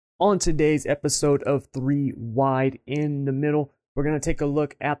On today's episode of 3 Wide in the Middle, we're going to take a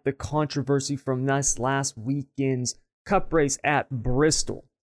look at the controversy from this last weekend's Cup race at Bristol,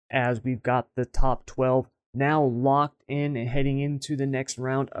 as we've got the top 12 now locked in and heading into the next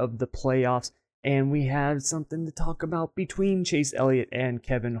round of the playoffs, and we have something to talk about between Chase Elliott and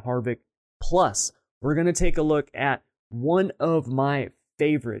Kevin Harvick. Plus, we're going to take a look at one of my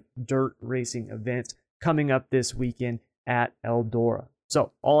favorite dirt racing events coming up this weekend at Eldora.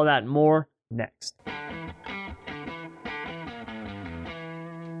 So, all of that and more next.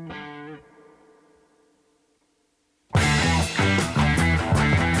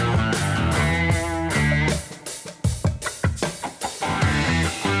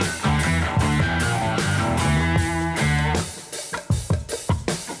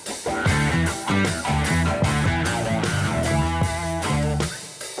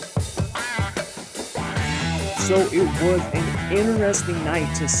 So it was an interesting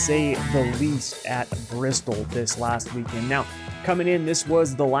night to say the least at Bristol this last weekend. Now, coming in, this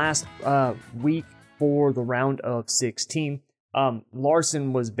was the last week for the round of 16.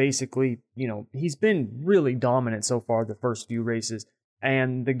 Larson was basically, he's been really dominant so far the first few races.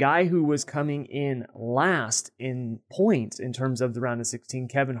 And the guy who was coming in last in points in terms of the round of 16,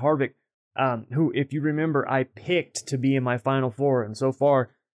 Kevin Harvick, who, if you remember, I picked to be in my Final Four, and so far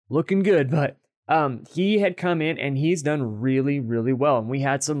looking good, but he had come in and he's done really, really well. And we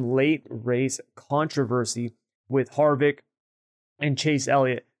had some late race controversy with Harvick and Chase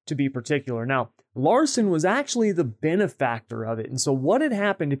Elliott to be particular. Now, Larson was actually the benefactor of it. And so what had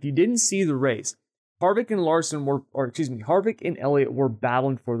happened, if you didn't see the race, Harvick and Elliott were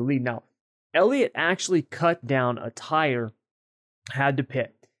battling for the lead. Now, Elliott actually cut down a tire, had to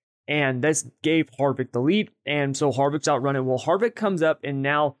pit. And this gave Harvick the lead. And so Harvick's out running. Well, Harvick comes up and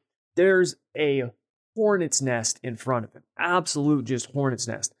now there's a hornet's nest in front of him. Absolute just hornet's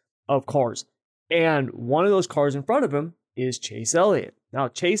nest of cars. And one of those cars in front of him is Chase Elliott. Now,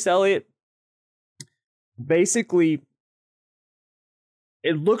 Chase Elliott, basically,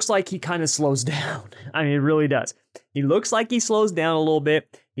 it looks like he kind of slows down. I mean, it really does. He looks like he slows down a little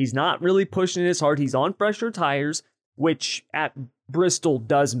bit. He's not really pushing it as hard. He's on fresher tires, which at Bristol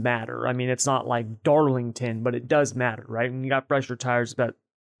does matter. I mean, it's not like Darlington, but it does matter, right? When you got fresher tires, but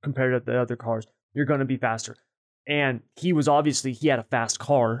compared to the other cars, you're going to be faster. And he had a fast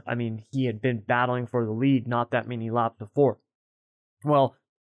car. I mean, he had been battling for the lead not that many laps before. Well,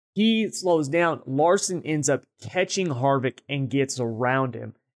 he slows down. Larson ends up catching Harvick and gets around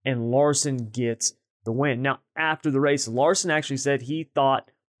him, and Larson gets the win. Now, after the race, Larson actually said he thought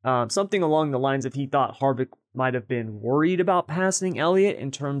something along the lines of he thought Harvick might have been worried about passing Elliott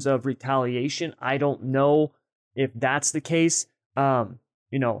in terms of retaliation. I don't know if that's the case.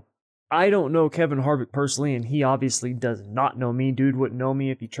 I don't know Kevin Harvick personally, and he obviously does not know me. Dude wouldn't know me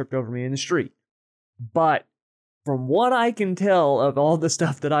if he tripped over me in the street. But from what I can tell of all the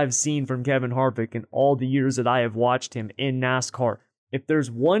stuff that I've seen from Kevin Harvick and all the years that I have watched him in NASCAR, if there's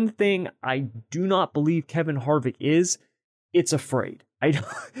one thing I do not believe Kevin Harvick is, it's afraid.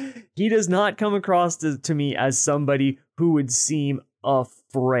 He does not come across to me as somebody who would seem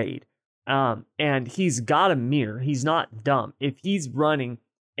afraid. And he's got a mirror. He's not dumb. If he's running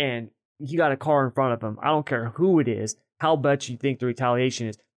and you got a car in front of him, I don't care who it is, how much you think the retaliation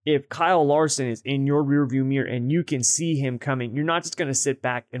is. If Kyle Larson is in your rearview mirror and you can see him coming, you're not just going to sit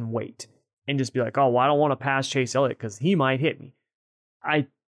back and wait and just be like, oh, well, I don't want to pass Chase Elliott because he might hit me. I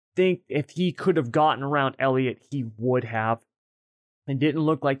think if he could have gotten around Elliott, he would have. It didn't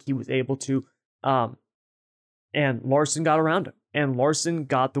look like he was able to. And Larson got around him. And Larson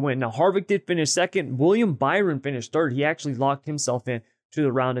got the win. Now, Harvick did finish second. William Byron finished third. He actually locked himself in to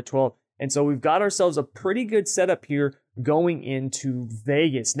the round of 12. And so we've got ourselves a pretty good setup here going into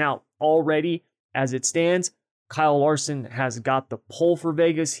Vegas. Now, already, as it stands, Kyle Larson has got the pole for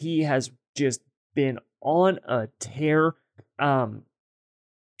Vegas. He has just been on a tear. I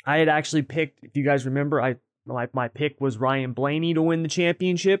had actually picked, if you guys remember, my pick was Ryan Blaney to win the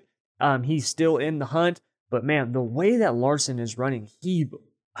championship. He's still in the hunt. But man, the way that Larson is running,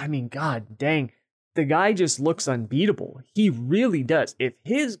 god dang, the guy just looks unbeatable. He really does. If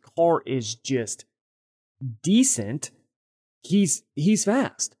his car is just decent, he's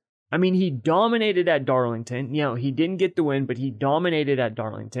fast. I mean, he dominated at Darlington. He didn't get the win, but he dominated at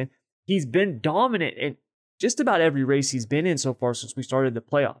Darlington. He's been dominant in just about every race he's been in so far since we started the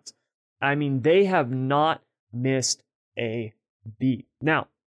playoffs. I mean, they have not missed a beat. Now,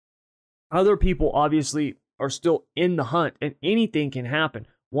 other people obviously are still in the hunt, and anything can happen.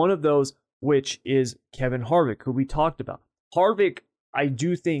 One of those, which is Kevin Harvick, who we talked about. Harvick I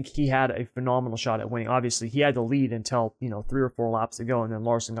do think he had a phenomenal shot at winning. Obviously, he had the lead until, 3 or 4 laps to go, and then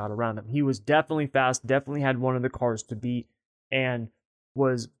Larson got around him. He was definitely fast, definitely had one of the cars to beat, and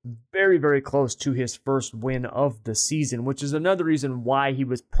was very, very close to his first win of the season, which is another reason why he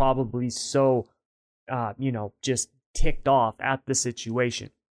was probably so, just ticked off at the situation.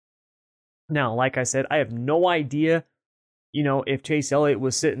 Now, like I said, I have no idea, if Chase Elliott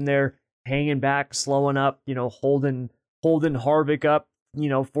was sitting there hanging back, slowing up, holding Harvick up,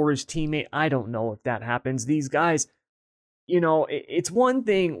 for his teammate. I don't know if that happens. These guys, it's one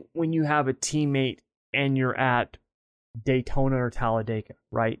thing when you have a teammate and you're at Daytona or Talladega,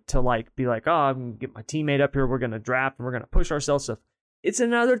 right? To be like, oh, I'm going to get my teammate up here. We're going to draft and we're going to push ourselves. So it's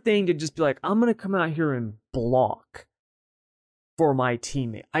another thing to just be like, I'm going to come out here and block for my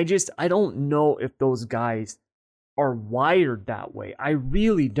teammate. I don't know if those guys are wired that way. I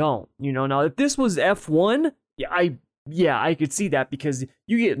really don't. Now if this was F1, I could see that, because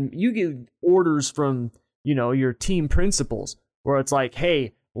you get orders from, your team principals where it's like,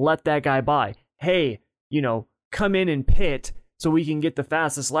 hey, let that guy by. Hey, come in and pit so we can get the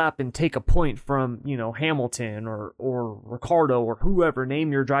fastest lap and take a point from, Hamilton or Ricardo or whoever,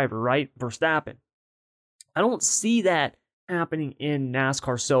 name your driver, right? Verstappen. I don't see that happening in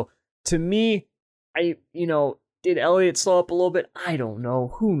NASCAR. So to me, did Elliott slow up a little bit? I don't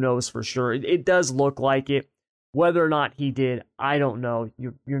know. Who knows for sure? It does look like it. Whether or not he did, I don't know.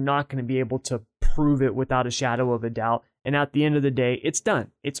 You're not going to be able to prove it without a shadow of a doubt. And at the end of the day, it's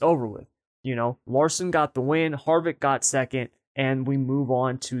done. It's over with. Larson got the win, Harvick got second, and we move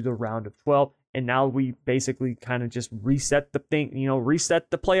on to the round of 12. And now we basically kind of just reset the thing,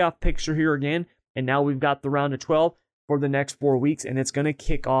 reset the playoff picture here again. And now we've got the round of 12 for the next 4 weeks, and it's going to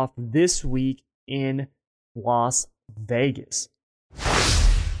kick off this week in Las Vegas.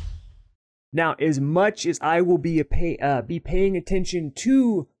 Now, as much as I will be paying attention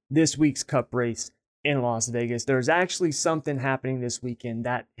to this week's Cup race in Las Vegas, there's actually something happening this weekend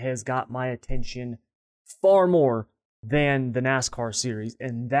that has got my attention far more than the NASCAR series,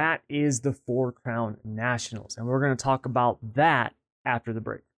 and that is the Four Crown Nationals. And we're going to talk about that after the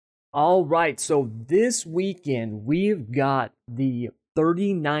break. All right, so this weekend we've got the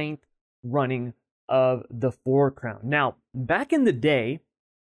 39th running of the Four Crown. Now, back in the day,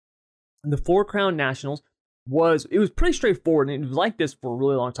 the Four Crown Nationals was pretty straightforward, and it was like this for a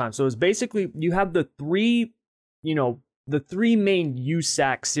really long time. So it's basically, you have the three main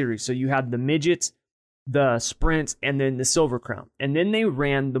USAC series. So you have the midgets, the sprints, and then the Silver Crown. And then they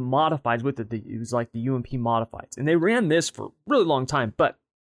ran the modifieds with it. It was like the UMP modifieds. And they ran this for a really long time, but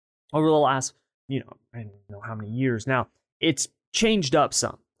over the last, I don't know how many years now, it's changed up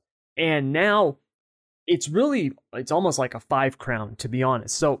some. And now it's almost like a 5 crown, to be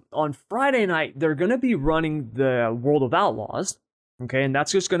honest. So on Friday night, they're going to be running the World of Outlaws. Okay. And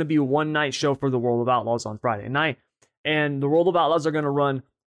that's just going to be a one night show for the World of Outlaws on Friday night. And the World of Outlaws are going to run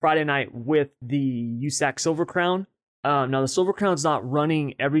Friday night with the USAC Silver Crown. Now the Silver Crown's not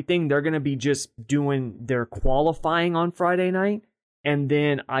running everything. They're going to be just doing their qualifying on Friday night. And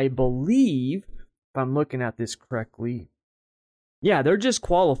then I believe, if I'm looking at this correctly, they're just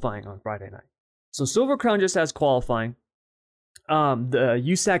qualifying on Friday night. So Silver Crown just has qualifying. The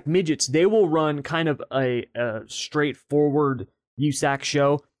USAC midgets, they will run kind of a straightforward USAC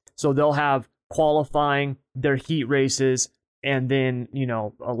show. So they'll have qualifying, their heat races, and then,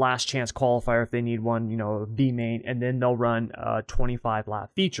 a last chance qualifier if they need one, a B main, and then they'll run a 25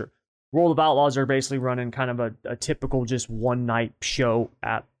 lap feature. World of Outlaws are basically running kind of a typical just one night show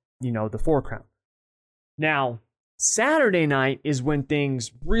at, the Four Crown. Now, Saturday night is when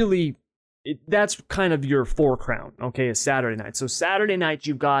things really, that's kind of your Four Crown, okay, is Saturday night. So Saturday night,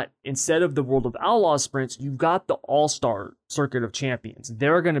 you've got, instead of the World of Outlaws sprints, you've got the All-Star Circuit of Champions.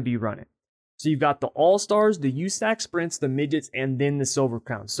 They're going to be running. So you've got the All-Stars, the USAC sprints, the midgets, and then the Silver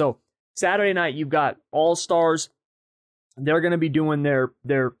Crown. So Saturday night, you've got All-Stars. They're going to be doing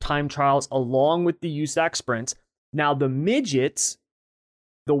their time trials along with the USAC sprints. Now, the midgets,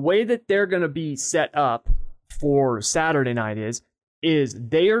 the way that they're going to be set up for Saturday night is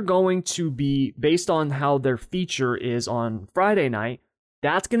they are going to be, based on how their feature is on Friday night,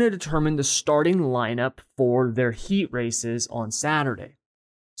 that's going to determine the starting lineup for their heat races on Saturday.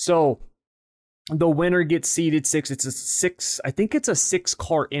 So the winner gets seeded 6. It's a 6. I think it's a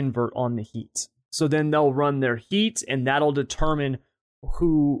 6-car invert on the heats. So then they'll run their heats, and that'll determine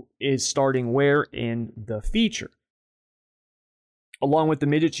who is starting where in the feature. Along with the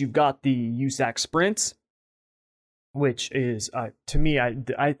midgets, you've got the USAC sprints, which is, to me,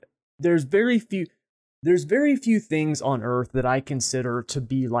 there's very few. there's very few things on earth that I consider to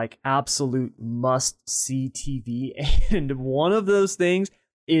be like absolute must-see TV, and one of those things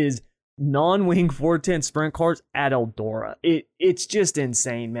is non-wing 410 sprint cars at Eldora. It's just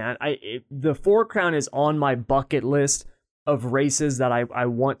insane, man. The Four Crown is on my bucket list of races that I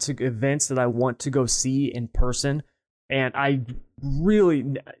want to, events that I want to go see in person. And I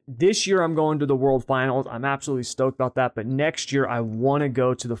really, this year I'm going to the World Finals. I'm absolutely stoked about that. But next year I want to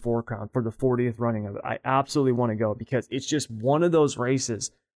go to the Four Crown for the 40th running of it. I absolutely want to go because it's just one of those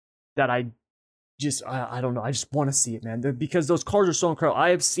races that I don't know. I just want to see it, man. Because those cars are so incredible.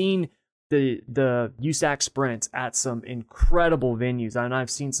 I have seen the USAC sprints at some incredible venues, and I've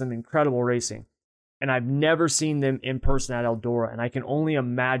seen some incredible racing. And I've never seen them in person at Eldora, and I can only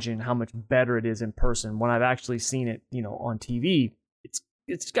imagine how much better it is in person. When I've actually seen it, on TV,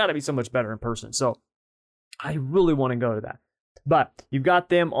 it's got to be so much better in person. So I really want to go to that. But you've got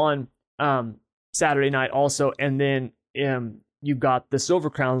them on Saturday night also, and then you've got the Silver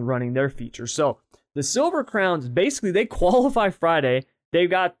Crown running their feature. So the Silver Crowns, basically, they qualify Friday. They've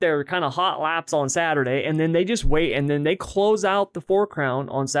got their kind of hot laps on Saturday, and then they just wait, and then they close out the Four Crown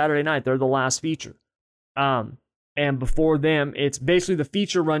on Saturday night. They're the last feature. And before them, it's basically the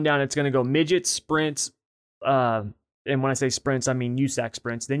feature rundown. It's going to go midgets, sprints, and when I say sprints, I mean USAC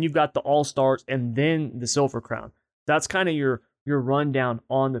sprints. Then you've got the All-Stars, and then the Silver Crown. That's kind of your rundown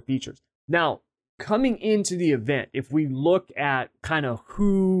on the features. Now, coming into the event, if we look at kind of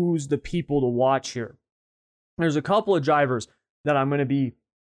who's the people to watch here, there's a couple of drivers that I'm going to be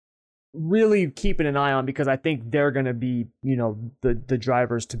really keeping an eye on because I think they're going to be, the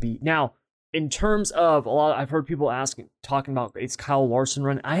drivers to beat. Now, in terms of I've heard people talking about, it's Kyle Larson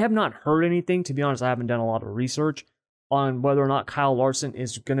running. I have not heard anything. To be honest, I haven't done a lot of research on whether or not Kyle Larson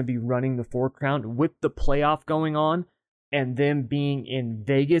is going to be running the Four Crown with the playoff going on and them being in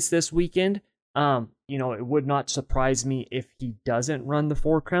Vegas this weekend. It would not surprise me if he doesn't run the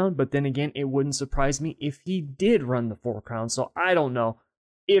Four Crown, but then again, it wouldn't surprise me if he did run the Four Crown. So I don't know.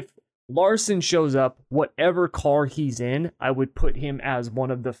 If Larson shows up, whatever car he's in, I would put him as one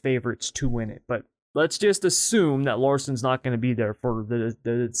of the favorites to win it. But let's just assume that Larson's not going to be there for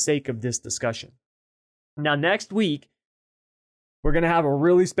the sake of this discussion. Now, next week, we're going to have a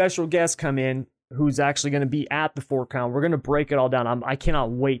really special guest come in who's actually going to be at the Four Crown. We're going to break it all down. I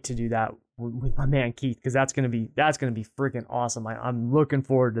cannot wait to do that with my man Keith, because that's going to be freaking awesome. I'm looking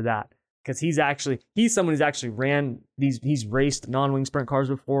forward to that. Because he's someone who's actually he's raced non-wing sprint cars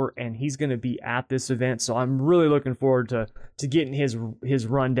before, and he's going to be at this event. So I'm really looking forward to getting his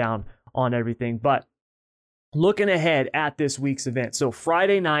rundown on everything. But looking ahead at this week's event. So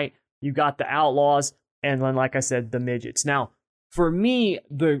Friday night, you got the Outlaws, and then, like I said, the Midgets. Now, for me,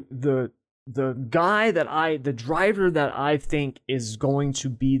 the driver that I think is going to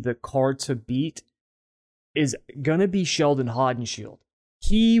be the car to beat is going to be Sheldon Haudenschild.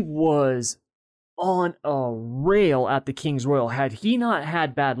 He was on a rail at the King's Royal. Had he not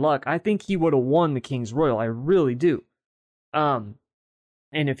had bad luck, I think he would have won the King's Royal. I really do. And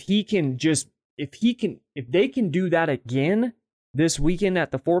if they can do that again this weekend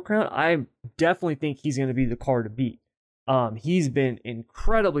at the Four Crown, I definitely think he's going to be the car to beat. He's been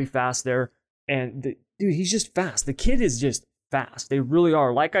incredibly fast there, and dude, he's just fast. The kid is just fast. They really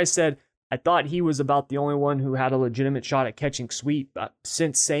are. Like I said, I thought he was about the only one who had a legitimate shot at catching Sweet.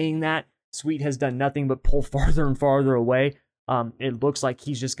 Since saying that, Sweet has done nothing but pull farther and farther away. It looks like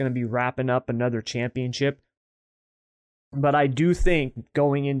he's just going to be wrapping up another championship. But I do think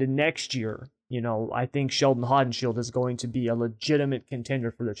going into next year, I think Sheldon Haudenschild is going to be a legitimate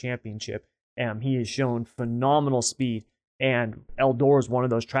contender for the championship. He has shown phenomenal speed, and Eldora is one of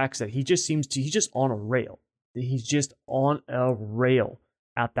those tracks that he's just on a rail. He's just on a rail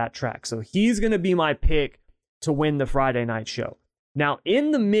at that track. So he's going to be my pick to win the Friday night show. Now,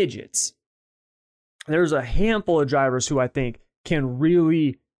 in the midgets, there's a handful of drivers who I think can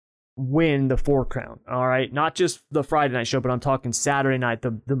really win the Four Crown. All right. Not just the Friday night show, but I'm talking Saturday night,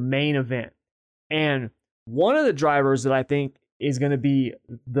 the main event. And one of the drivers that I think is going to be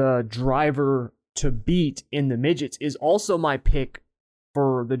the driver to beat in the midgets is also my pick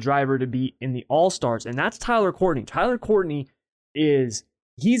for the driver to beat in the All-Stars. And that's Tyler Courtney. Tyler Courtney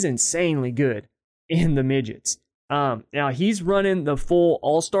he's insanely good in the midgets. Now he's running the full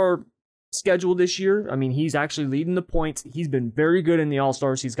All-Star schedule this year. I mean, he's actually leading the points. He's been very good in the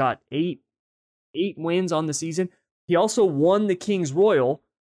All-Stars. He's got eight wins on the season. He also won the King's Royal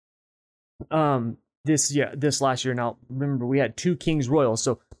this last year. Now, remember, we had 2 King's Royals,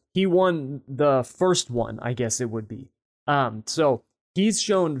 so he won the first one, I guess it would be. So he's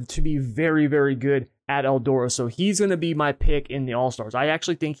shown to be very, very good at Eldora, so he's going to be my pick in the All-Stars. I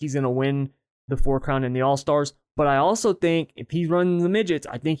actually think he's going to win the 4 Crown and the All-Stars. But I also think if he's running the midgets,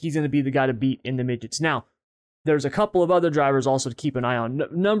 I think he's going to be the guy to beat in the midgets. Now, there's a couple of other drivers also to keep an eye on.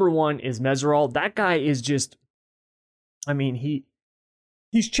 Number one is Meseraull. That guy is just, I mean,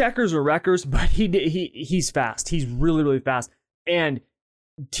 he's checkers or wreckers, but he's fast. He's really, really fast. And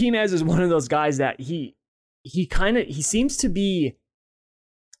T-Mez is one of those guys that he seems to be,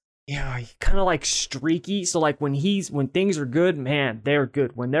 kind of like streaky. So like when things are good, man, they're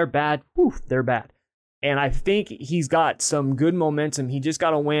good. When they're bad, they're bad. And I think he's got some good momentum. He just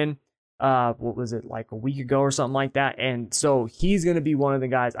got a win. What was it, like a week ago or something like that? And so he's going to be one of the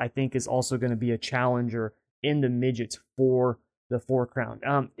guys I think is also going to be a challenger in the midgets for the 4 Crown.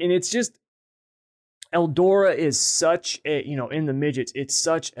 And it's just, Eldora is such a, in the midgets, it's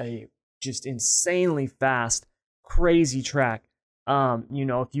such a just insanely fast, crazy track.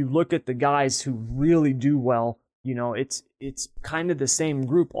 If you look at the guys who really do well, it's kind of the same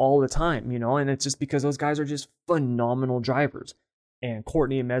group all the time, and it's just because those guys are just phenomenal drivers. And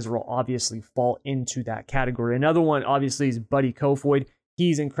Courtney and Meseraull obviously fall into that category. Another one, obviously, is Buddy Kofoid.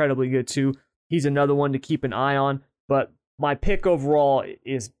 He's incredibly good, too. He's another one to keep an eye on. But my pick overall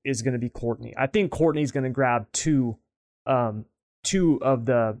is going to be Courtney. I think Courtney's going to grab two of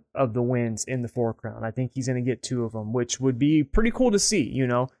the wins in the 4 Crown. I think he's going to get 2 of them, which would be pretty cool to see,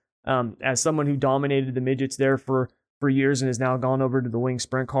 as someone who dominated the midgets there for years and has now gone over to the wing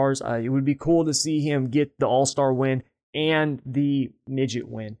sprint cars. It would be cool to see him get the All-Star win and the midget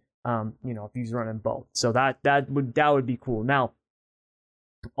win, if he's running both. So that would be cool. Now,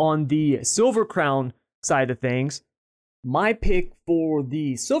 on the Silver Crown side of things, my pick for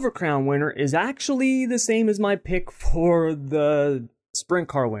the Silver Crown winner is actually the same as my pick for the sprint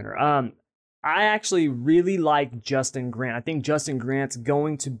car winner. I actually really like Justin Grant. I think Justin Grant's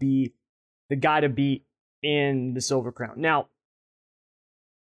going to be the guy to beat in the Silver Crown. Now,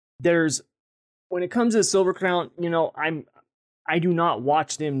 when it comes to the Silver Crown, I do not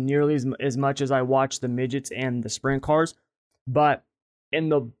watch them nearly as much as I watch the midgets and the sprint cars. But in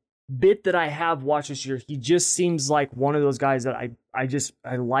the bit that I have watched this year, he just seems like one of those guys that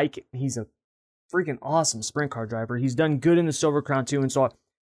I like. He's a freaking awesome sprint car driver. He's done good in the Silver Crown too. And so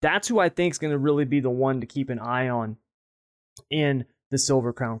that's who I think is going to really be the one to keep an eye on in the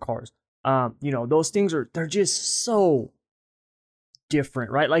Silver Crown cars. Those things they're just so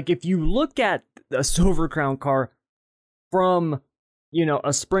different, right? Like if you look at a Silver Crown car from,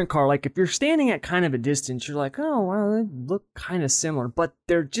 a sprint car, like if you're standing at kind of a distance, you're like, oh, well, they look kind of similar, but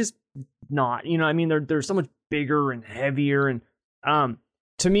they're just not, they're so much bigger and heavier. And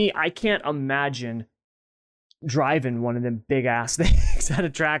to me, I can't imagine driving one of them big ass things at a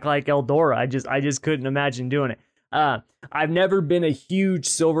track like Eldora. I just couldn't imagine doing it. I've never been a huge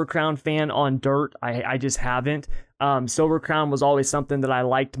Silver Crown fan on dirt. I just haven't. Silver Crown was always something that I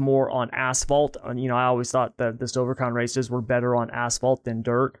liked more on asphalt. And, I always thought that the Silver Crown races were better on asphalt than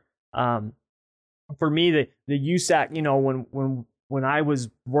dirt. For me, the USAC, when I was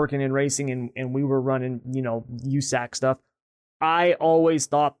working in racing and we were running, USAC stuff, I always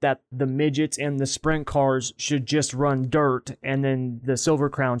thought that the midgets and the sprint cars should just run dirt, and then the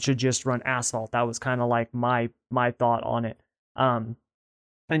Silver Crown should just run asphalt. That was kind of like my thought on it.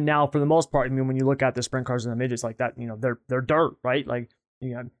 And now, for the most part, when you look at the sprint cars and the midgets like that, they're dirt, right? Like,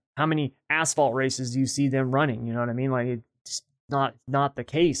 how many asphalt races do you see them running? You know what I mean? Like, it's not the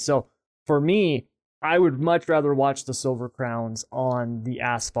case. So for me, I would much rather watch the Silver Crowns on the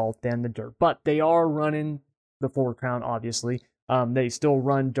asphalt than the dirt. But they are running the 4 Crown, obviously. They still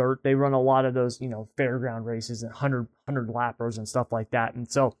run dirt. They run a lot of those, fairground races and 100 lappers and stuff like that. And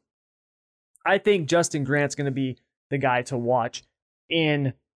so I think Justin Grant's going to be the guy to watch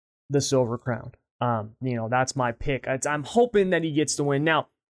in the Silver Crown. That's my pick. I'm hoping that he gets the win. Now,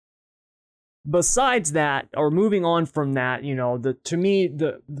 besides that, or moving on from that, to me,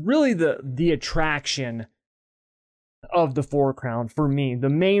 the attraction of the 4 Crown, for me, the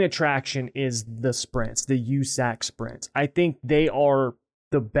main attraction is the sprints, the USAC sprints. I think they are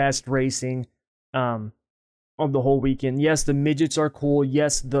the best racing of the whole weekend. Yes, the midgets are cool.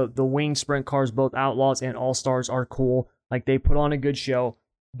 Yes, the wing sprint cars, both Outlaws and All-Stars, are cool. Like, they put on a good show.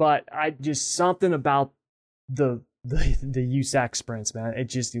 But something about the USAC sprints, man. It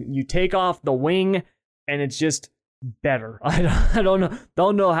just, you take off the wing and it's just better. I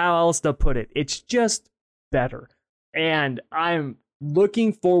don't know how else to put it. It's just better. And I'm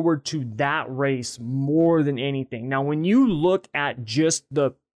looking forward to that race more than anything. Now, when you look at just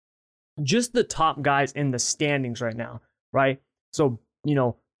the top guys in the standings right now, right? So,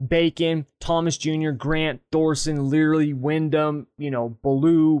 Bacon, Thomas Jr., Grant, Thorson, Leary, Wyndham,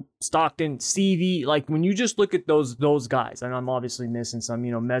 Ballou, Stockton, Seavey. Like when you just look at those guys, and I'm obviously missing some,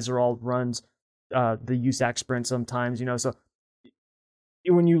 Meserol runs the USAC sprint sometimes, so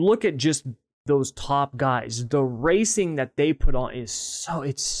when you look at just those top guys, the racing that they put on it's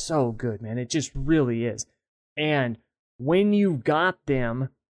so good, man. It just really is. And when you've got them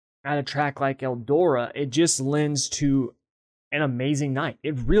at a track like Eldora, it just lends to an amazing night.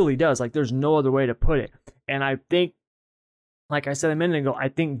 It really does. Like there's no other way to put it. And I think, like I said a minute ago, I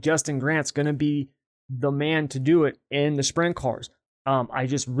think Justin Grant's going to be the man to do it in the sprint cars. I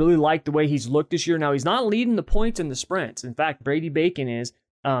just really like the way he's looked this year. Now, he's not leading the points in the sprints. In fact, Brady Bacon is.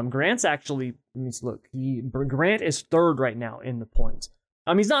 Grant's actually, Grant is third right now in the points.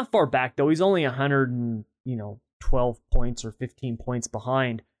 He's not far back, though. He's only 112 points or 15 points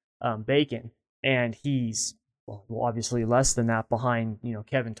behind Bacon. And he's, obviously less than that behind,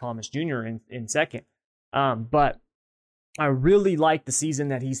 Kevin Thomas Jr. in second. But I really like the season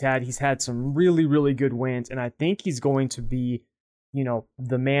that he's had. He's had some really, really good wins. And I think he's going to be,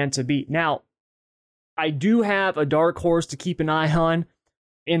 the man to beat. Now, I do have a dark horse to keep an eye on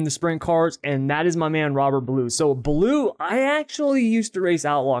in the sprint cars, and that is my man Robert Ballou. So Ballou, I actually used to race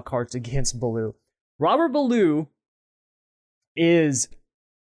outlaw carts against Ballou. Robert Ballou is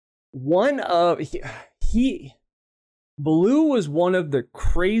one of Ballou was one of the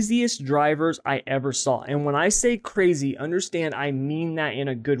craziest drivers I ever saw. And when I say crazy, understand I mean that in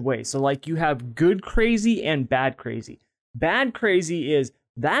a good way. So like you have good crazy and bad crazy. Bad crazy is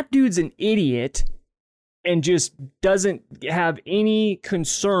that dude's an idiot and just doesn't have any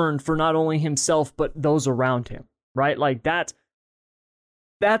concern for not only himself, but those around him, right? Like that's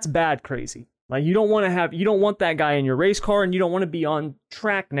bad crazy. Like you don't want that guy in your race car, and you don't want to be on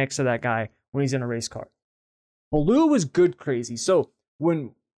track next to that guy when he's in a race car. Ballou was good crazy. So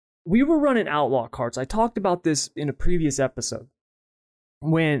when we were running outlaw carts, I talked about this in a previous episode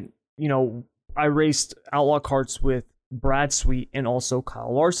when, I raced outlaw carts with Brad Sweet and also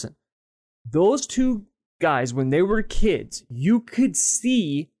Kyle Larson. Those two guys, when they were kids, you could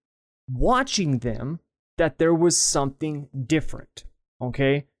see watching them that there was something different.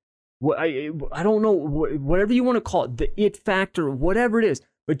 Okay. I don't know, whatever you want to call it, the it factor, whatever it is,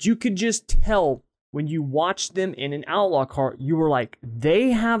 but you could just tell when you watched them in an outlaw car, you were like, they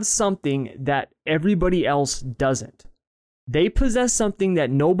have something that everybody else doesn't. They possess something that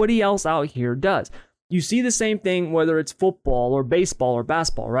nobody else out here does. You see the same thing whether it's football or baseball or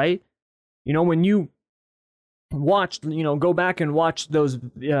basketball, right? When you watch, go back and watch those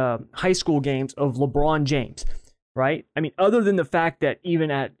high school games of LeBron James, right? I mean, other than the fact that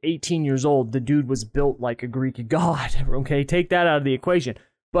even at 18 years old, the dude was built like a Greek god, okay? Take that out of the equation.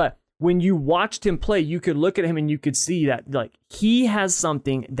 But when you watched him play, you could look at him and you could see that like he has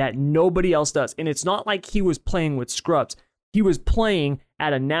something that nobody else does. And it's not like he was playing with scrubs. He was playing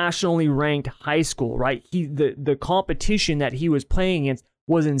at a nationally ranked high school, right? The competition that he was playing against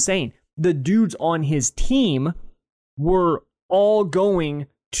was insane. The dudes on his team were all going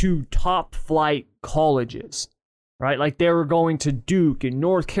to top flight colleges, right? Like they were going to Duke and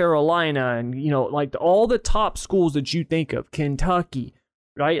North Carolina and, like all the top schools that you think of, Kentucky,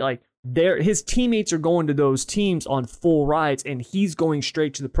 right? Like his teammates are going to those teams on full rides and he's going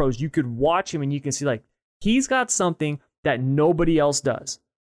straight to the pros. You could watch him and you can see like he's got something that nobody else does,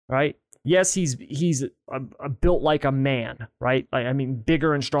 right? Yes, he's built like a man, right? Like, I mean,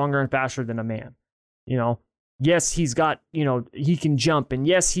 bigger and stronger and faster than a man, Yes, he's got, he can jump, and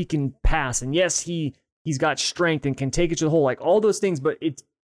yes, he can pass, and yes, he's got strength and can take it to the hole, like all those things, but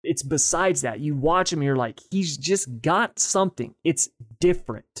it's besides that. You watch him and you're like, he's just got something. It's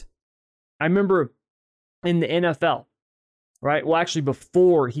different. I remember in the NFL, right? Well, actually,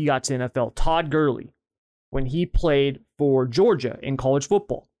 before he got to NFL, Todd Gurley, when he played for Georgia in college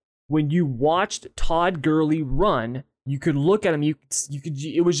football, when you watched Todd Gurley run, you could look at him, you could,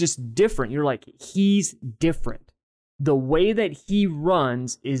 it was just different. You're like, he's different. The way that he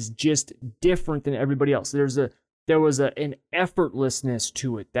runs is just different than everybody else. There was an effortlessness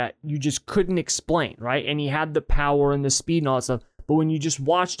to it that you just couldn't explain, right? And he had the power and the speed and all that stuff. But when you just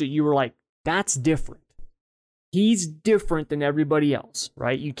watched it, you were like, that's different. He's different than everybody else,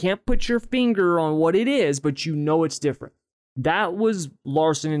 right? You can't put your finger on what it is, but you know it's different. That was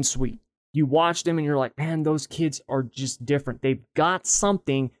Larson and Sweet. You watch them and you're like, man, those kids are just different. They've got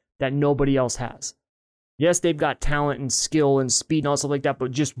something that nobody else has. Yes, they've got talent and skill and speed and all stuff like that,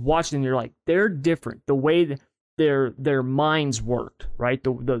 but just watching them, you're like, they're different. The way their minds worked, right?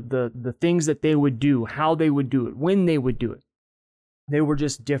 The things that they would do, how they would do it, when they would do it. They were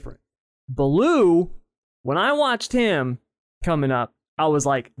just different. Ballou, when I watched him coming up, I was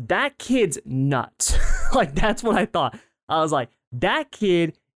like, that kid's nuts. Like, that's what I thought. I was like, that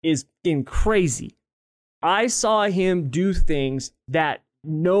kid is crazy. I saw him do things that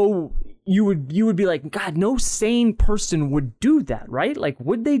you would be like, God, no sane person would do that, right? Like,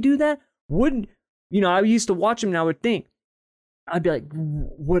 would they do that? I used to watch him and I would think, I'd be like,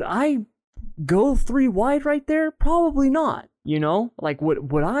 would I go 3 wide right there? Probably not. Like,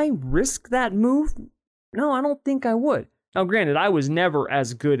 would I risk that move? No, I don't think I would. Now, granted, I was never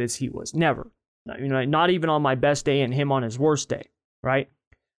as good as he was. Never. Not even on my best day and him on his worst day, right?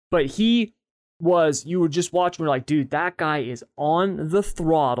 But he was, you would just watch him, like, dude, that guy is on the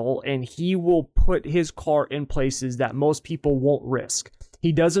throttle and he will put his car in places that most people won't risk.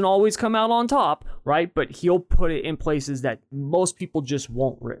 He doesn't always come out on top, right? But he'll put it in places that most people just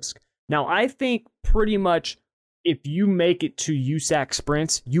won't risk. Now, I think pretty much if you make it to USAC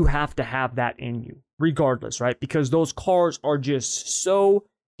sprints, you have to have that in you, regardless, right? Because those cars are just so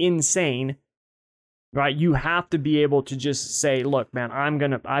insane, right? You have to be able to just say, look, man,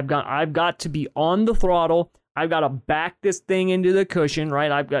 I've got to be on the throttle. I've got to back this thing into the cushion,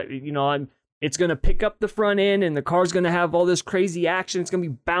 right? It's going to pick up the front end and the car's going to have all this crazy action. It's going to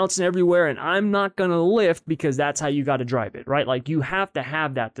be bouncing everywhere and I'm not going to lift because that's how you got to drive it, right? Like, you have to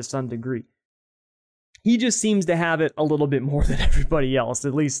have that to some degree. He just seems to have it a little bit more than everybody else,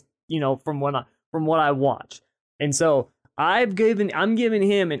 at least, from what I watch. And so I'm giving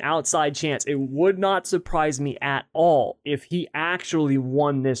him an outside chance. It would not surprise me at all if he actually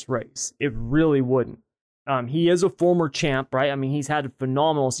won this race. It really wouldn't. He is a former champ, right? I mean, he's had a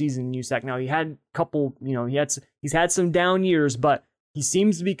phenomenal season in USAC. Now, he had a couple, he's had some down years, but he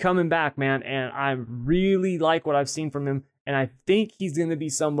seems to be coming back, man. And I really like what I've seen from him. And I think he's going to be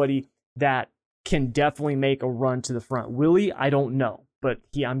somebody that can definitely make a run to the front. Will he? I don't know. But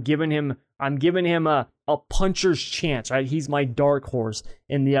I'm giving him a puncher's chance, right? He's my dark horse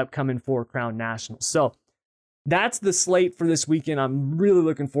in the upcoming 4 Crown Nationals. So that's the slate for this weekend. I'm really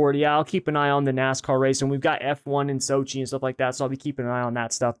looking forward. Yeah, I'll keep an eye on the NASCAR race, and we've got F1 in Sochi and stuff like that, so I'll be keeping an eye on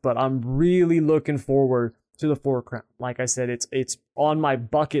that stuff. But I'm really looking forward to the 4 Crown. Like I said, it's on my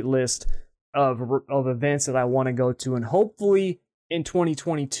bucket list of events that I want to go to, and hopefully in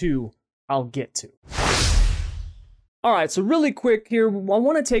 2022 I'll get to. All right, so really quick here, I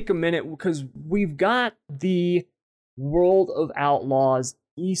want to take a minute because we've got the World of Outlaws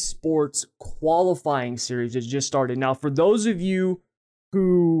esports qualifying series that just started. Now, for those of you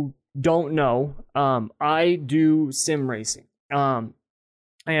who don't know, I do sim racing. And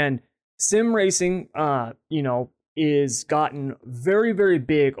sim racing, is gotten very, very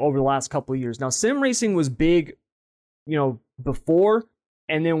big over the last couple of years. Now, sim racing was big, before,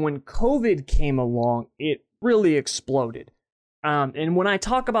 and then when COVID came along, it really exploded. And when I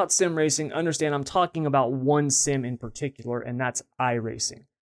talk about sim racing, understand I'm talking about one sim in particular, and that's iRacing.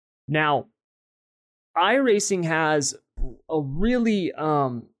 Now, iRacing has a really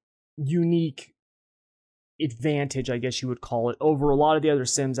unique advantage, I guess you would call it, over a lot of the other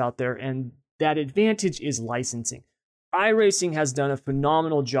sims out there, and that advantage is licensing. iRacing has done a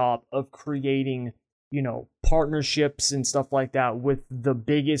phenomenal job of creating, partnerships and stuff like that with the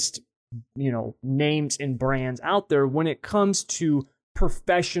biggest, names and brands out there when it comes to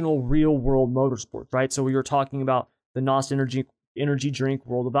professional real world motorsports, right? So we were talking about the NOS energy drink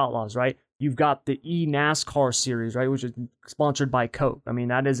World of Outlaws, right? You've got the NASCAR series, right, which is sponsored by Coke. I mean,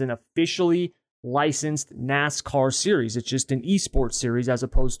 that is an officially licensed NASCAR series. It's just an esports series as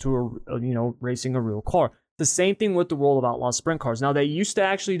opposed to racing a real car. The same thing with the World of Outlaws sprint cars. Now, they used to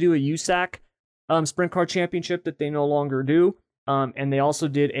actually do a USAC sprint car championship that they no longer do. And they also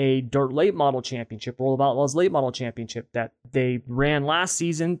did a dirt late model championship, World of Outlaws late model championship that they ran last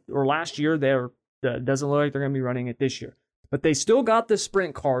season or last year. Doesn't look like they're going to be running it this year, but they still got the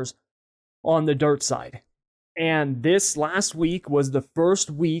sprint cars on the dirt side. And this last week was the first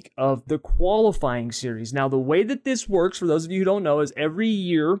week of the qualifying series. Now, the way that this works, for those of you who don't know, is every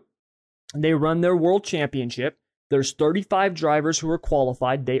year they run their world championship. There's 35 drivers who are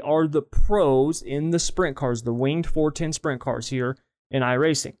qualified. They are the pros in the sprint cars, the winged 410 sprint cars here in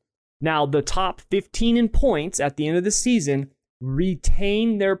iRacing. Now, the top 15 in points at the end of the season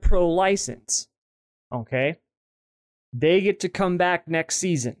retain their pro license. Okay? They get to come back next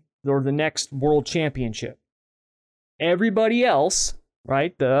season or the next world championship. Everybody else,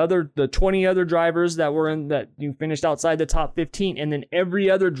 right? The 20 other drivers that you finished outside the top 15, and then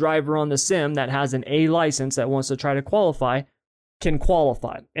every other driver on the sim that has an A license that wants to try to qualify can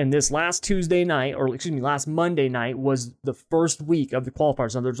qualify. And this last Monday night was the first week of the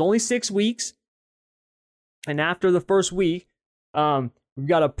qualifiers. Now, there's only 6 weeks, and after the first week, we've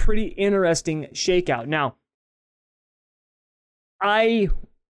got a pretty interesting shakeout. Now,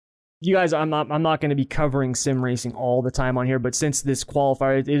 You guys, I'm not going to be covering sim racing all the time on here, but since this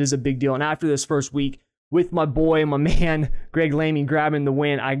qualifier, it is a big deal. And after this first week, with my boy, my man, Greg Lamy grabbing the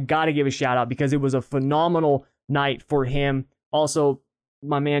win, I got to give a shout out because it was a phenomenal night for him. Also,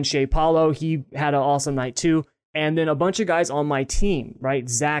 my man, Shea Paulo, he had an awesome night too. And then a bunch of guys on my team, right?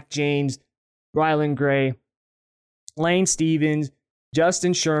 Zach James, Rylan Gray, Lane Stevens,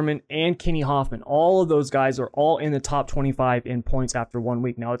 Justin Sherman, and Kenny Hoffman. All of those guys are all in the top 25 in points after 1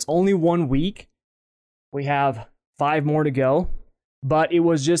 week. Now, it's only 1 week. We have 5 more to go. But it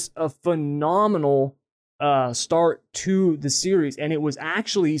was just a phenomenal start to the series. And it was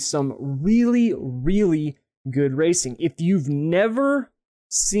actually some really, really good racing. If you've never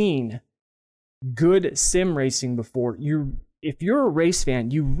seen good sim racing before, if you're a race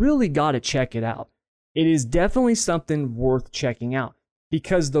fan, you really got to check it out. It is definitely something worth checking out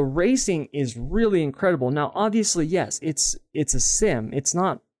because the racing is really incredible. Now, obviously, yes, it's a sim. It's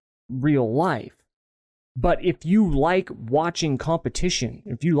not real life. But if you like watching competition,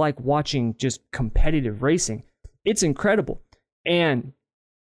 if you like watching just competitive racing, it's incredible. And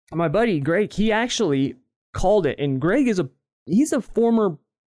my buddy Greg, he actually called it. And Greg he's a former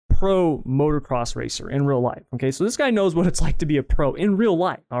pro motocross racer in real life. Okay, so this guy knows what it's like to be a pro in real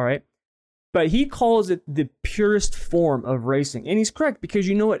life. All right. But he calls it the purest form of racing. And he's correct because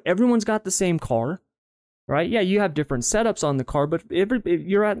you know what? Everyone's got the same car, right? Yeah, you have different setups on the car, but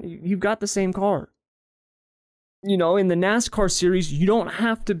you've got the same car. You know, in the NASCAR series, you don't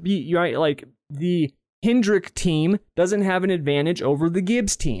have to be, right? Like the Hendrick team doesn't have an advantage over the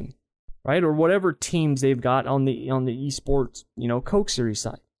Gibbs team, right? Or whatever teams they've got on the esports, Coke series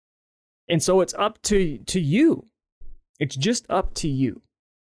side. And so it's up to you. It's just up to you.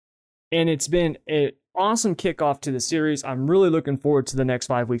 And it's been an awesome kickoff to the series. I'm really looking forward to the next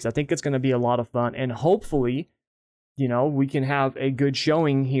 5 weeks. I think it's going to be a lot of fun. And hopefully, we can have a good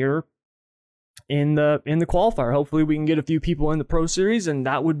showing here in the qualifier. Hopefully we can get a few people in the Pro Series, and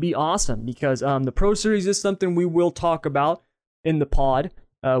that would be awesome because the Pro Series is something we will talk about in the pod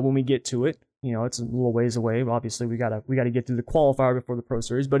when we get to it. It's a little ways away. Obviously, we gotta get through the qualifier before the Pro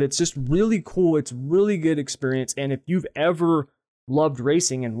Series, but it's just really cool. It's really good experience. And if you've ever loved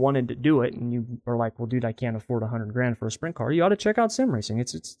racing and wanted to do it, and you are like, well, dude, I can't afford $100,000 for a sprint car, you ought to check out sim racing.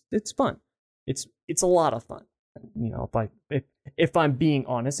 It's fun. It's a lot of fun. If I'm being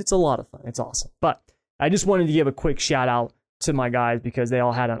honest, it's a lot of fun. It's awesome. But I just wanted to give a quick shout out to my guys because they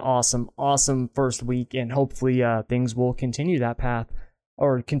all had an awesome first week, and hopefully things will continue that path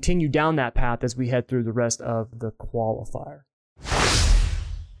or continue down that path as we head through the rest of the qualifier.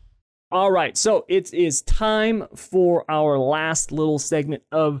 All right, so it is time for our last little segment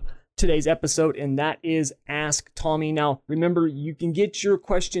of today's episode, and that is Ask Tommy. Now, remember, you can get your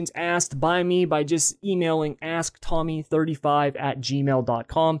questions asked by me by just emailing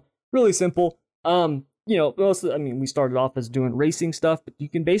asktommy35@gmail.com. Really simple. We started off as doing racing stuff, but you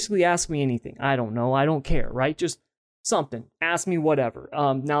can basically ask me anything. I don't know. I don't care, right? Just something. Ask me whatever.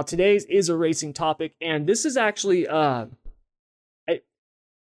 Now, today's is a racing topic, and this is actually...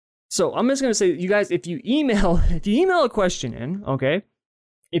 So I'm just going to say, you guys, if you email a question in, okay,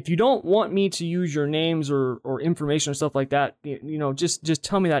 if you don't want me to use your names or information or stuff like that, just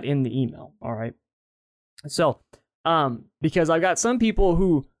tell me that in the email, all right? So, because I've got some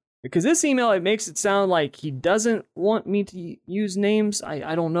people because this email, it makes it sound like he doesn't want me to use names.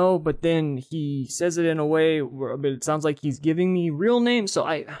 I don't know, but then he says it in a way where it sounds like he's giving me real names, so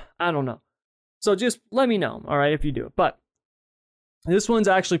I don't know. So just let me know, all right, if you do it. But this one's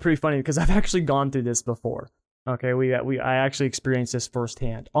actually pretty funny because I've actually gone through this before. Okay, I actually experienced this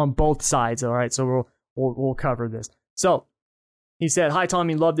firsthand on both sides. All right, so we'll cover this. So he said, "Hi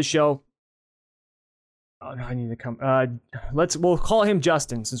Tommy, love the show." Oh no, I need to come. We'll call him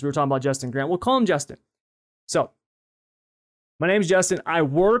Justin since we were talking about Justin Grant. We'll call him Justin. So my name's Justin. I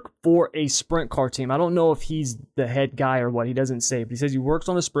work for a sprint car team. I don't know if he's the head guy or what. He doesn't say, but he says he works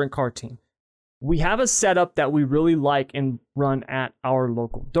on a sprint car team. We have a setup that we really like and run at our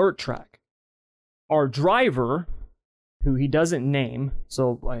local dirt track. Our driver, who he doesn't name,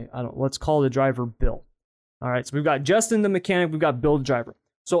 so let's call the driver Bill. All right, so we've got Justin the mechanic, we've got Bill the driver.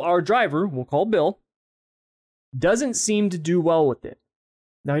 So our driver, we'll call Bill, doesn't seem to do well with it.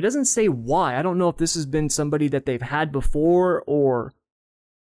 Now he doesn't say why. I don't know if this has been somebody that they've had before or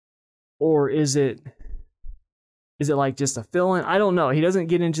is it like just a fill-in? I don't know. He doesn't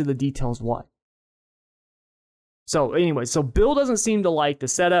get into the details why. So anyway, Bill doesn't seem to like the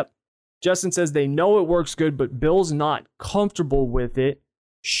setup. Justin says they know it works good, but Bill's not comfortable with it.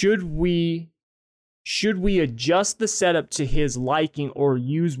 Should we adjust the setup to his liking or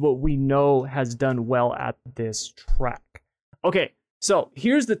use what we know has done well at this track? Okay, so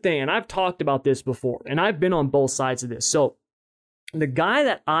here's the thing, and I've talked about this before, and I've been on both sides of this. So the guy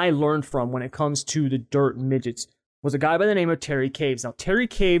that I learned from when it comes to the dirt midgets was a guy by the name of Terry Caves. Now, Terry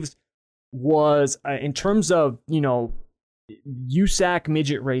Caves was, in terms of, USAC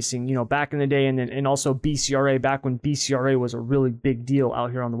midget racing, back in the day, and also BCRA, back when BCRA was a really big deal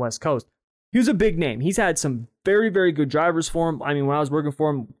out here on the West Coast. He was a big name. He's had some very, very good drivers for him. I mean, when I was working for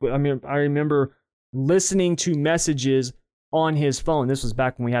him, I remember listening to messages on his phone. This was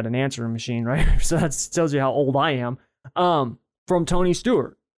back when we had an answering machine, right? So that tells you how old I am. From Tony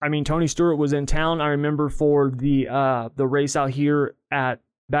Stewart. I mean, Tony Stewart was in town. I remember for the race out here at,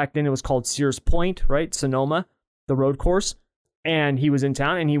 back then it was called Sears Point, right? Sonoma, the road course. And he was in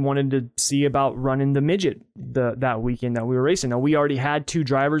town and he wanted to see about running the midget that weekend that we were racing. Now, we already had 2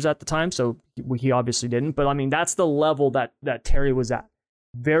 drivers at the time, so he obviously didn't. But I mean, that's the level that Terry was at.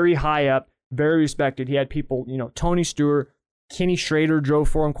 Very high up, very respected. He had people, Tony Stewart, Kenny Schrader drove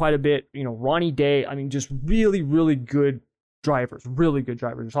for him quite a bit, Ronnie Day. I mean, just really, really good drivers, really good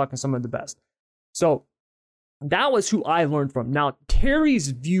drivers. We're talking some of the best. So that was who I learned from. Now, Terry's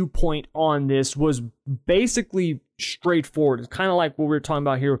viewpoint on this was basically straightforward. It's kind of like what we were talking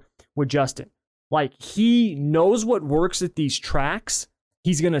about here with Justin. Like, he knows what works at these tracks.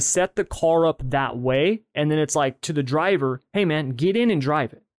 He's going to set the car up that way. And then it's like to the driver, hey man, get in and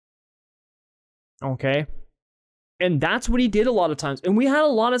drive it. Okay. And that's what he did a lot of times. And we had a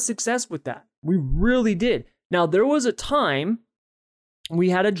lot of success with that. We really did. Now, there was a time we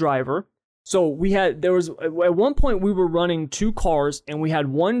had a driver. So at one point we were running 2 cars and we had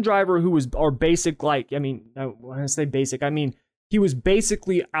one driver who was our basic, when I say basic, I mean, he was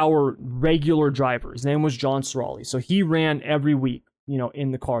basically our regular driver. His name was John Sorali. So he ran every week,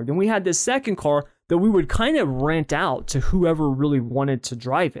 in the car. Then we had this second car that we would kind of rent out to whoever really wanted to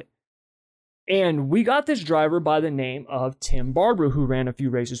drive it. And we got this driver by the name of Tim Barber, who ran a few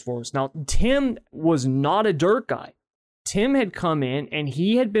races for us. Now, Tim was not a dirt guy. Tim had come in and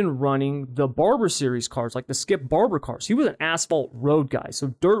he had been running the Barber Series cars, like the Skip Barber cars. He was an asphalt road guy.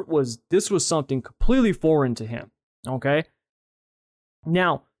 So this was something completely foreign to him. Okay.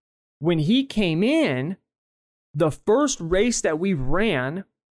 Now, when he came in, the first race that we ran,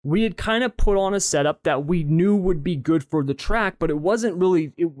 we had kind of put on a setup that we knew would be good for the track, but it wasn't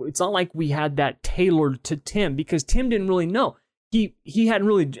really, it's not like we had that tailored to Tim because Tim didn't really know. He hadn't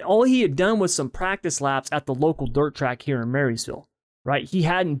really, all he had done was some practice laps at the local dirt track here in Marysville, right? He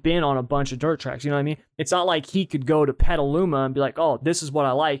hadn't been on a bunch of dirt tracks, you know what I mean? It's not like he could go to Petaluma and be like, oh, this is what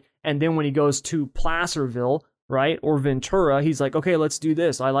I like. And then when he goes to Placerville, right, or Ventura, he's like, okay, let's do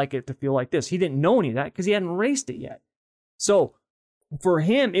this. I like it to feel like this. He didn't know any of that because he hadn't raced it yet. So for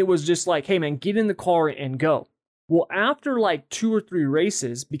him, it was just like, hey man, get in the car and go. Well, after like 2 or 3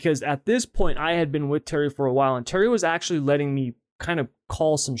 races, because at this point I had been with Terry for a while and Terry was actually letting me kind of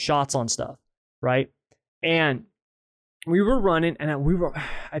call some shots on stuff, right? And we were running and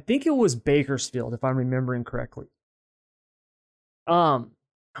I think it was Bakersfield, if I'm remembering correctly. I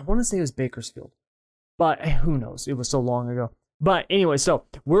want to say it was Bakersfield, but who knows? It was so long ago. But anyway, so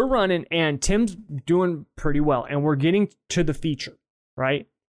we're running and Tim's doing pretty well and we're getting to the feature, right?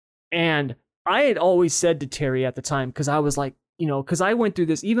 And I had always said to Terry at the time, because I was like, because I went through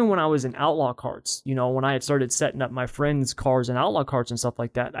this even when I was in Outlaw Karts, when I had started setting up my friends' cars and Outlaw Karts and stuff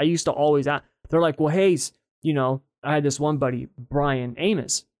like that. I used to always ask, they're like, well, hey, I had this one buddy, Brian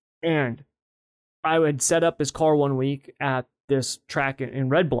Amos, and I would set up his car one week at this track in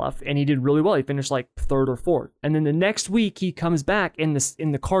Red Bluff, and he did really well. He finished like 3rd or 4th. And then the next week he comes back and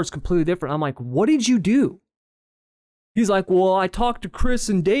the car's completely different. I'm like, what did you do? He's like, well, I talked to Chris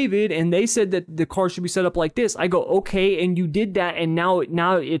and David and they said that the car should be set up like this. I go, okay, and you did that and now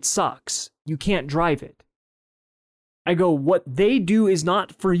it sucks. You can't drive it. I go, what they do is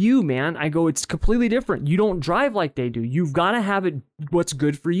not for you, man. I go, it's completely different. You don't drive like they do. You've got to have it what's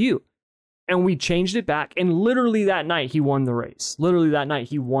good for you. And we changed it back and literally that night he won the race. Literally that night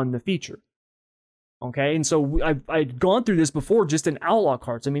he won the feature. Okay, and so I'd gone through this before just in Outlaw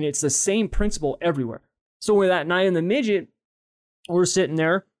Karts. I mean, it's the same principle everywhere. So with that night in the midget, we're sitting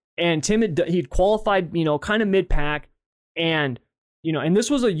there, and Tim he'd qualified, kind of mid-pack, and and this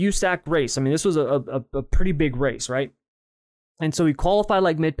was a USAC race. I mean, this was a pretty big race, right? And so he qualified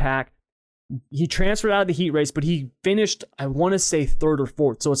like mid-pack. He transferred out of the heat race, but he finished, I want to say 3rd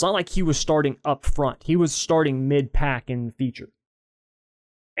or 4th. So it's not like he was starting up front. He was starting mid-pack in the feature.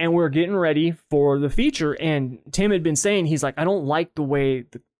 And we're getting ready for the feature, and Tim had been saying, he's like, I don't like the way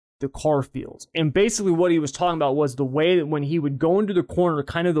the car feels. And basically what he was talking about was the way that when he would go into the corner,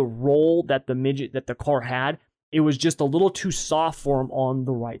 kind of the roll that the car had, it was just a little too soft for him on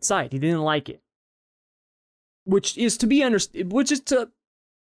the right side. He didn't like it. which is to be understood,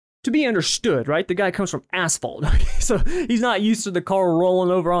 right? The guy comes from asphalt, so he's not used to the car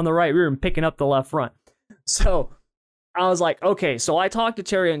rolling over on the right rear and picking up the left front. So I was like, okay. So I talked to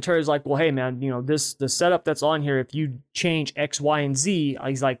Terry, and Terry's like, well, hey man, the setup that's on here, if you change X, Y, and Z,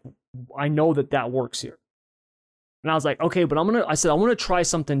 he's like, I know that works here. And I was like, okay, but I said, I want to try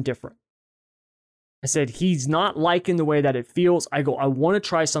something different. I said, he's not liking the way that it feels. I go, I want to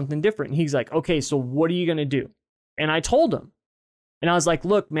try something different. And he's like, okay, so what are you going to do? And I told him. And I was like,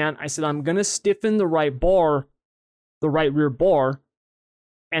 look, man, I said, I'm going to stiffen the right rear bar,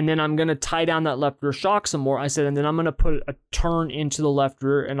 and then I'm going to tie down that left rear shock some more. I said, and then I'm going to put a turn into the left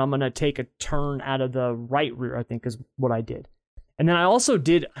rear, and I'm going to take a turn out of the right rear, I think is what I did. And then I also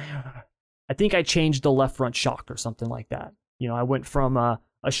did, I think I changed the left front shock or something like that. I went from a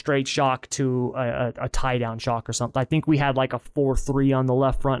straight shock to a tie down shock or something. I think we had like a 4.3 on the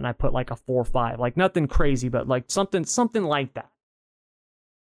left front, and I put like a 4.5, like nothing crazy, but like something like that.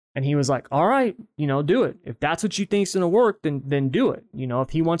 And he was like, all right, do it. If that's what you think's going to work, then do it.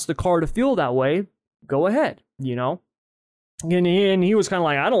 If he wants the car to feel that way, go ahead, And he was kind of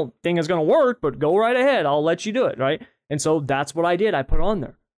like, I don't think it's going to work, but go right ahead. I'll let you do it, right? And so that's what I did. I put on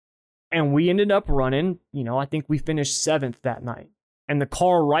there. And we ended up running, I think we finished 7th that night. And the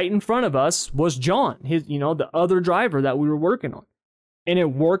car right in front of us was John, the other driver that we were working on. And it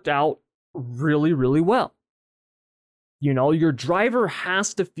worked out really, really well. Your driver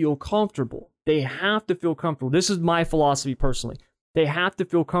has to feel comfortable. They have to feel comfortable. This is my philosophy personally. They have to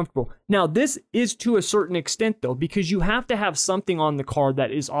feel comfortable. Now, this is to a certain extent, though, because you have to have something on the car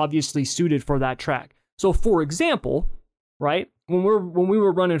that is obviously suited for that track. So, for example, right, when we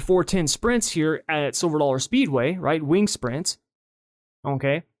were running 410 sprints here at Silver Dollar Speedway, right, wing sprints,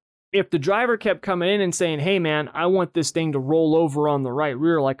 okay, if the driver kept coming in and saying, hey man, I want this thing to roll over on the right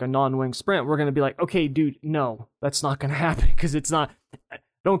rear like a non-wing sprint, we're going to be like, okay, dude, no, that's not going to happen, because it's not,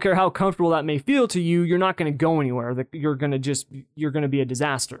 don't care how comfortable that may feel to you, you're not going to go anywhere. You're going to be a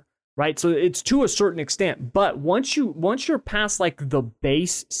disaster, right? So it's to a certain extent, but once you're past like the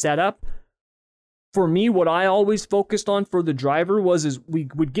base setup, for me, what I always focused on for the driver is we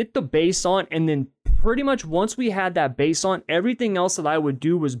would get the base on, and then pretty much once we had that base on, everything else that I would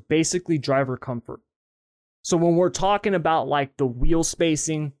do was basically driver comfort. So when we're talking about like the wheel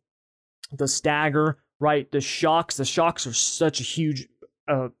spacing, the stagger, right, the shocks are such a huge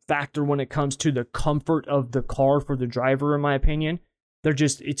factor when it comes to the comfort of the car for the driver, in my opinion.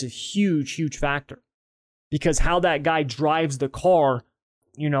 It's a huge, huge factor, because how that guy drives the car,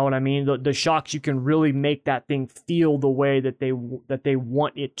 you know what I mean? The shocks, you can really make that thing feel the way that they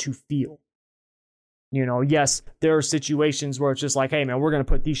want it to feel. Yes, there are situations where it's just like, hey man, we're going to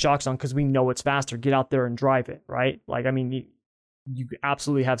put these shocks on because we know it's faster. Get out there and drive it, right? Like, I mean, you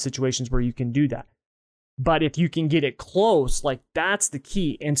absolutely have situations where you can do that. But if you can get it close, like that's the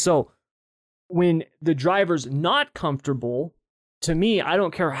key. And so when the driver's not comfortable, to me, I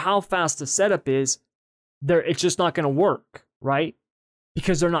don't care how fast the setup is, it's just not going to work, right?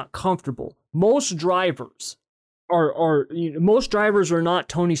 Because they're not comfortable. Most drivers are not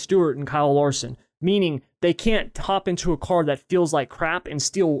Tony Stewart and Kyle Larson, meaning they can't hop into a car that feels like crap and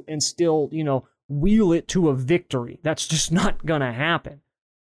still wheel it to a victory. That's just not gonna happen.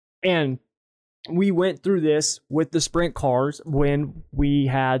 And we went through this with the sprint cars when we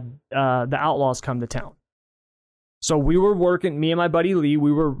had the Outlaws come to town. So we were working, me and my buddy Lee,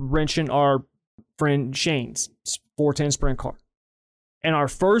 we were wrenching our friend Shane's 410 sprint car. And our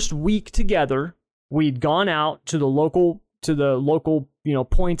first week together, we'd gone out to the local,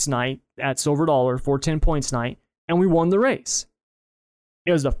 points night at Silver Dollar, 410 points night, and we won the race.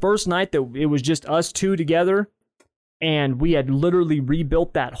 It was the first night that it was just us two together, and we had literally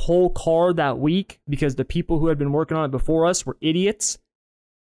rebuilt that whole car that week because the people who had been working on it before us were idiots.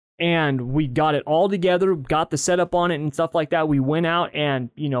 And we got it all together, got the setup on it and stuff like that. We went out and,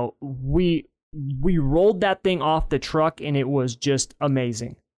 we rolled that thing off the truck, and it was just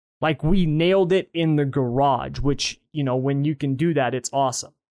amazing. Like, we nailed it in the garage, which, when you can do that, it's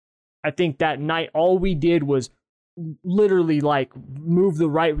awesome. I think that night, all we did was literally like move the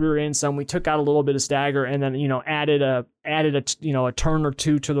right rear end some. We took out a little bit of stagger, and then, added a turn or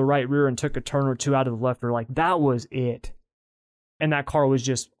two to the right rear and took a turn or two out of the left rear. Like, that was it. And that car was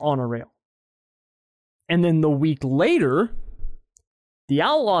just on a rail. And then the week later, the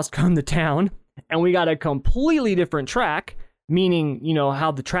Outlaws come to town, and we got a completely different track, meaning,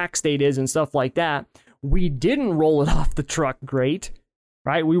 how the track state is and stuff like that. We didn't roll it off the truck great,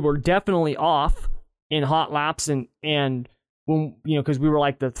 right? We were definitely off in hot laps and when, because we were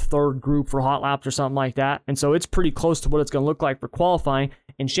like the third group for hot laps or something like that. And so it's pretty close to what it's going to look like for qualifying.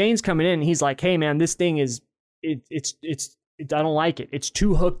 And Shane's coming in and he's like, hey man, this thing is I don't like it. It's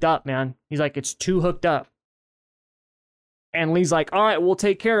too hooked up, man. He's like, it's too hooked up. And Lee's like, all right, we'll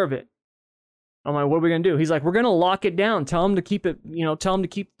take care of it. I'm like, what are we going to do? He's like, we're going to lock it down. Tell him to keep it, tell him to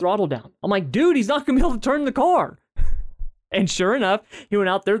keep throttle down. I'm like, dude, he's not going to be able to turn the car. And sure enough, he went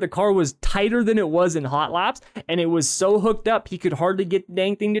out there. The car was tighter than it was in hot laps. And it was so hooked up, he could hardly get the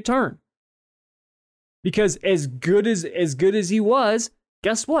dang thing to turn. Because as good as he was,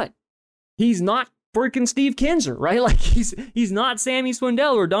 guess what? He's not freaking Steve Kinser, right? Like he's not Sammy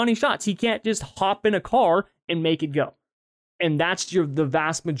Swindell or Donnie Schatz. He can't just hop in a car and make it go. And that's the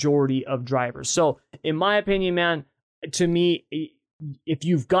vast majority of drivers. So in my opinion, man, to me, if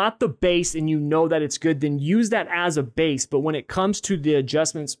you've got the base and you know that it's good, then use that as a base. But when it comes to the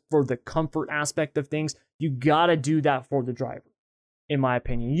adjustments for the comfort aspect of things, you got to do that for the driver, in my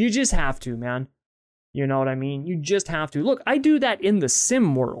opinion. You just have to, man. You know what I mean? You just have to. Look, I do that in the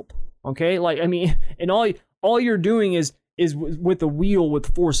sim world, okay? Like, I mean, and all you're doing is with a wheel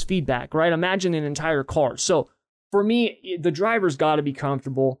with force feedback, right? Imagine an entire car. So for me, the driver's got to be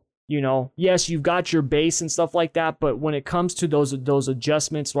comfortable. Yes, you've got your base and stuff like that, but when it comes to those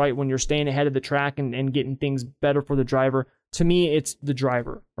adjustments, right, when you're staying ahead of the track and getting things better for the driver, to me, it's the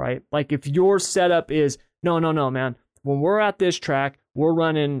driver, right? Like if your setup is, no, man, when we're at this track, we're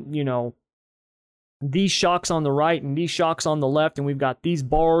running, these shocks on the right and these shocks on the left, and we've got these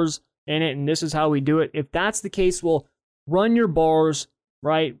bars in it, and this is how we do it. If that's the case, well, run your bars,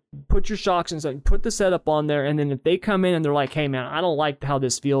 right? Put your shocks inside, put the setup on there, and then if they come in and they're like, hey man, I don't like how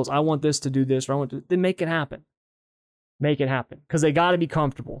this feels, I want this to do this, or then make it happen. Make it happen. Because they got to be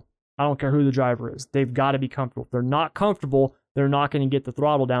comfortable. I don't care who the driver is. They've got to be comfortable. If they're not comfortable, they're not going to get the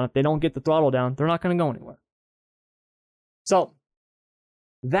throttle down. If they don't get the throttle down, they're not going to go anywhere. So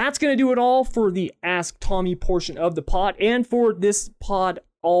that's going to do it all for the Ask Tommy portion of the pod and for this pod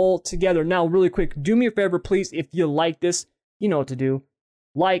all together. Now, really quick, do me a favor, please. If you like this, you know what to do.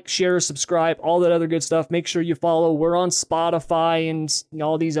 Like, share, subscribe, all that other good stuff. Make sure you follow. We're on Spotify and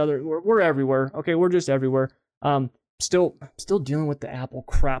all these other, we're everywhere. Okay, we're just everywhere. Still dealing with the Apple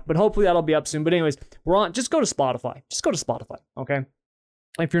crap, but hopefully that'll be up soon. But anyways, we're on, just go to Spotify. Okay?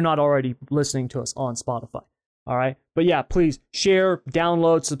 If you're not already listening to us on Spotify. All right? But yeah, please share,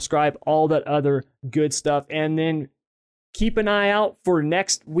 download, subscribe, all that other good stuff. And then keep an eye out for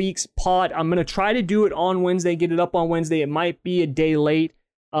next week's pod. I'm going to try to do it on Wednesday, get it up on Wednesday. It might be a day late,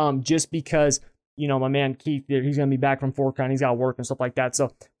 just because, my man Keith, he's going to be back from Fort County. He's got work and stuff like that.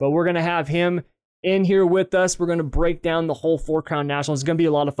 So, but we're going to have him in here with us. We're going to break down the whole Fort County Nationals. It's going to be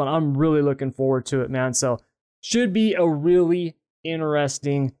a lot of fun. I'm really looking forward to it, man. So, should be a really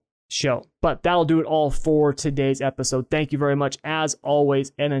interesting show. But that'll do it all for today's episode. Thank you very much, as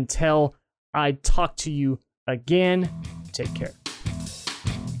always. And until I talk to you again, take care.